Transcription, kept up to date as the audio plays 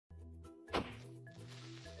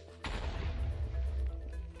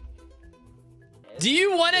Do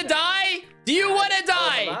you wanna die? Do you wanna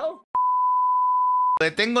die?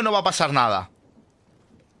 Detengo, no va a pasar nada.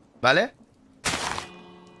 ¿Vale?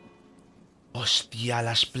 Hostia,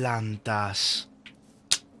 las plantas.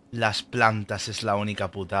 Las plantas es la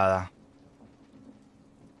única putada.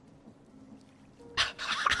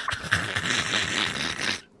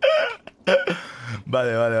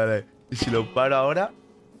 Vale. ¿Y si lo paro ahora?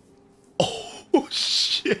 Oh,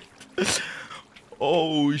 shit.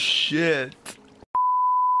 Oh, shit.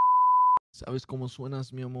 ¿Sabes cómo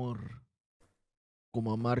suenas, mi amor?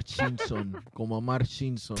 Como a Mark Simpson. Como a Mark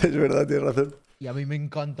Simpson. Es verdad, tienes razón. Y a mí me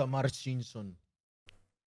encanta Mark Simpson.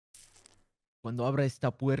 Cuando abra esta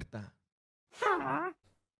puerta,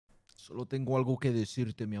 solo tengo algo que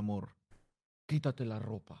decirte, mi amor. Quítate la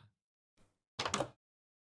ropa.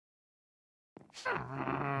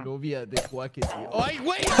 Novia de quackity. ¡Ay,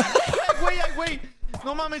 güey! ¡Güey!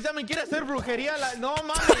 No mames, ya me quiere hacer brujería. No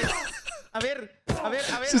mames. A ver.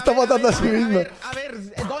 Se está matando a sí misma. A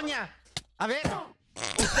ver, doña. A ver.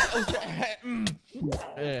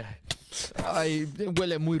 Ay,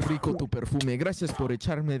 huele muy rico tu perfume. Gracias por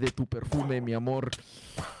echarme de tu perfume, mi amor.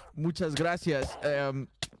 Muchas gracias.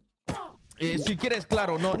 Si quieres,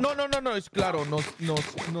 claro. No, es claro.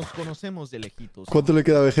 Nos conocemos de lejitos. ¿Cuánto le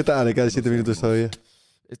queda a Vegetta? Ah, le quedan 7 minutos todavía.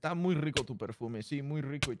 Está muy rico tu perfume. Sí, muy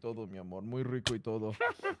rico y todo, mi amor. Muy rico y todo.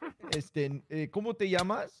 ¿Cómo te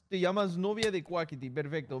llamas? Te llamas novia de quackity.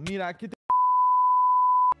 Perfecto. Mira, ¿qué te...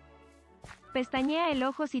 Pestañea el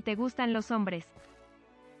ojo si te gustan los hombres.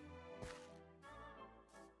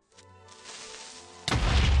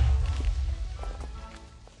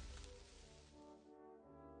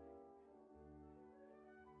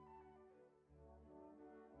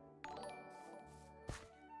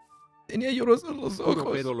 Tenía llorosos los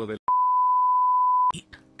ojos.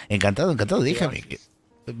 Encantado, déjame.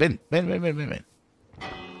 Ven.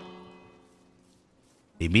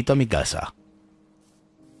 Te invito a mi casa.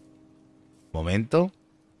 Un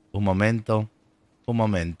momento.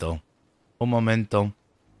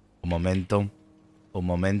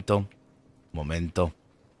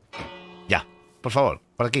 Ya, por favor,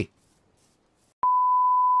 por aquí.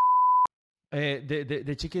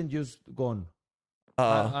 The chicken just gone.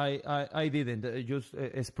 I didn't. Just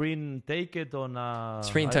spreen take it on.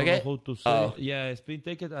 Spreen I took don't it? know how to say. Oh. Yeah, spreen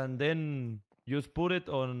take it and then just put it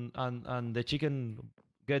on and the chicken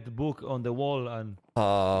get book on the wall and.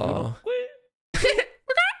 Oh.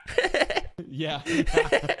 Yeah.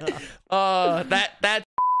 Oh, that.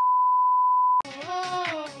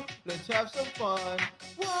 Let's have some fun.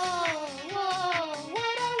 What I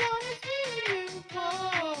want is you.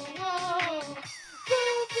 Boom.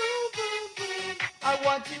 I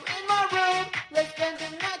want you in my room. Let's spend the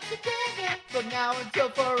night together. From now until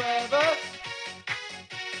forever.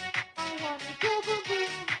 I want to go boom.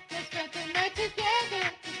 Let's spend the night together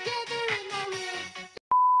in my room.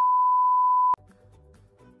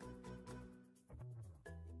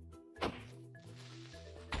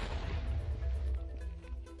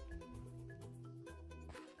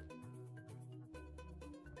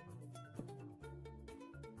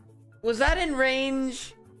 Was that in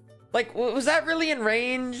range? Like, was that really in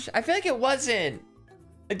range? I feel like it wasn't.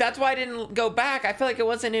 Like, that's why I didn't go back. I feel like it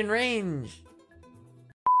wasn't in range.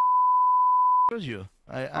 Who's you?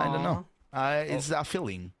 I don't know. It's a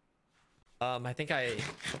feeling. I think a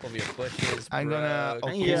couple of your bushes. I'm gonna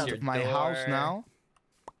open my house now.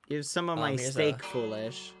 Give some of my steak,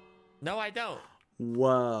 foolish. No, I don't.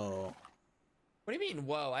 Whoa. What do you mean,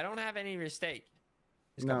 whoa? I don't have any of your steak.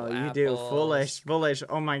 No, you do. Foolish.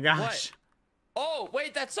 Oh my gosh. What? Oh,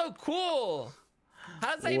 wait, that's so cool.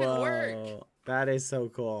 How does that even work? That is so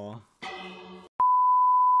cool.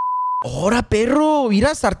 ¡Hora, perro!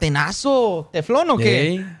 Mira, sartenazo. ¿Teflón o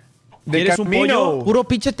qué? ¿Quieres un pollo? Puro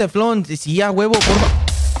pinche teflón. Sí, a huevo, porfa.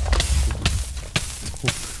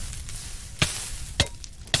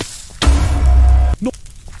 No.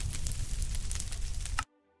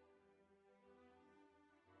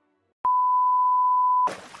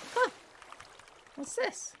 What's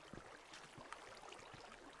this?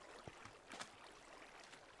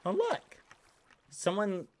 Oh, look.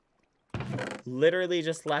 Someone literally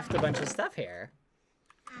just left a bunch of stuff here.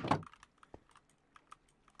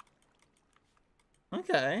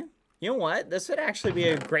 Okay. You know what? This would actually be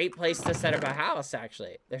a great place to set up a house,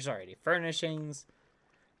 actually. There's already furnishings.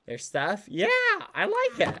 There's stuff. Yeah, I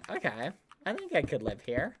like it. Okay. I think I could live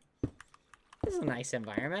here. This is a nice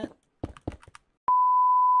environment.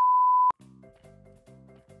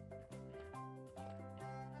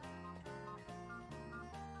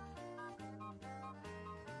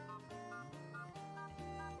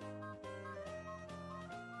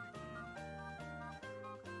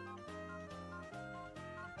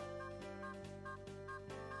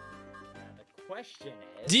 question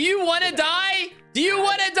is... Do you want to die? Do you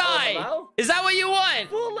want to die? Hello? Is that what you want?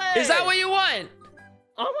 Is that what you want?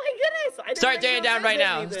 Oh my goodness! I didn't Start tearing down right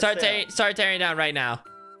now. tearing. Start tearing down right now.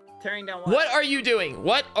 Tearing down what? What are you doing?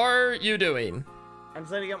 What are you doing? I'm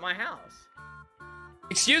setting up my house.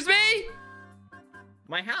 Excuse me?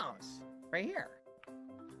 My house. Right here.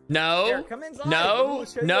 No. Here, come inside. No.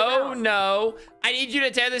 Show you No. around. No. I need you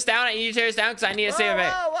to tear this down. I need you to tear this down because I need to save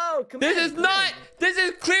it. Whoa, come This in, is come not. in. This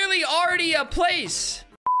is clearly already a place.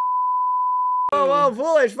 Whoa,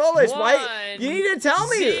 foolish. Why? You need to tell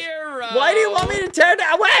me. Why do you want me to tear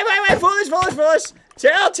down? Wait, foolish.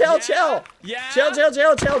 Chill. Yeah. Chill.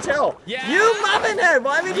 Yeah. You muffin head.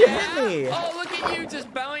 Why would you hit me? Oh, look at you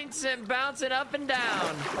just bouncing up and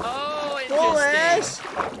down. Oh, Foolish. interesting.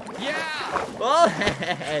 Yeah.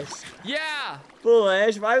 Foolish. Yeah.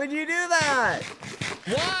 Foolish. Why would you do that?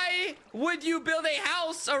 Why would you build a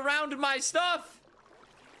house around my stuff?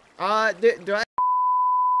 Do I?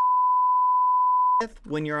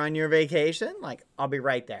 When you're on your vacation, like I'll be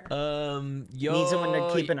right there. Need someone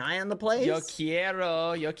to keep an eye on the place. Yo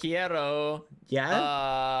quiero.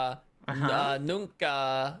 Yeah.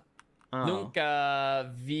 Nunca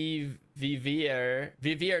vivir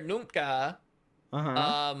nunca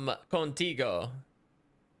contigo.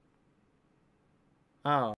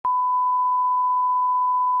 Oh.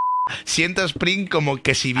 Siento Spreen como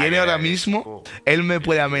que si viene ahora mismo, él me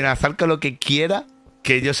puede amenazar con lo que quiera,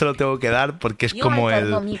 que yo se lo tengo que dar, porque es como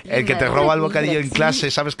el que te roba el bocadillo en clase,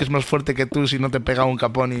 sabes que es más fuerte que tú si no te pega un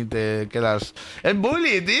capón y te quedas... ¡Es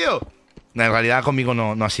bully, tío! En realidad conmigo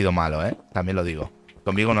no ha sido malo, ¿eh? También lo digo.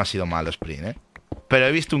 Conmigo no ha sido malo Spreen, ¿eh? Pero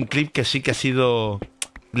he visto un clip que sí que ha sido...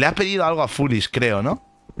 Le ha pedido algo a Fulis, creo, ¿no?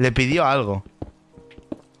 Le pidió algo.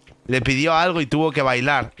 Le pidió algo y tuvo que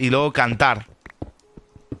bailar y luego cantar.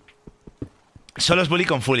 Solo es bully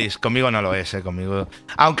con Fulis. Conmigo no lo es, conmigo.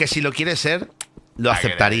 Aunque si lo quiere ser, lo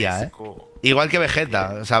aceptaría, Igual que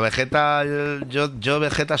Vegetta. O sea, Vegetta... Yo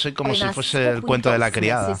Vegetta soy como si fuese el cuento de la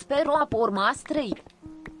criada.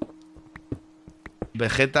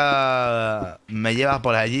 Vegetta me lleva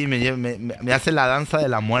por allí, me hace la danza de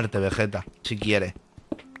la muerte, Vegetta, si quiere.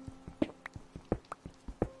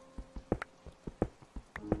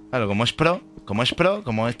 Claro, como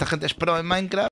esta gente es pro en Minecraft.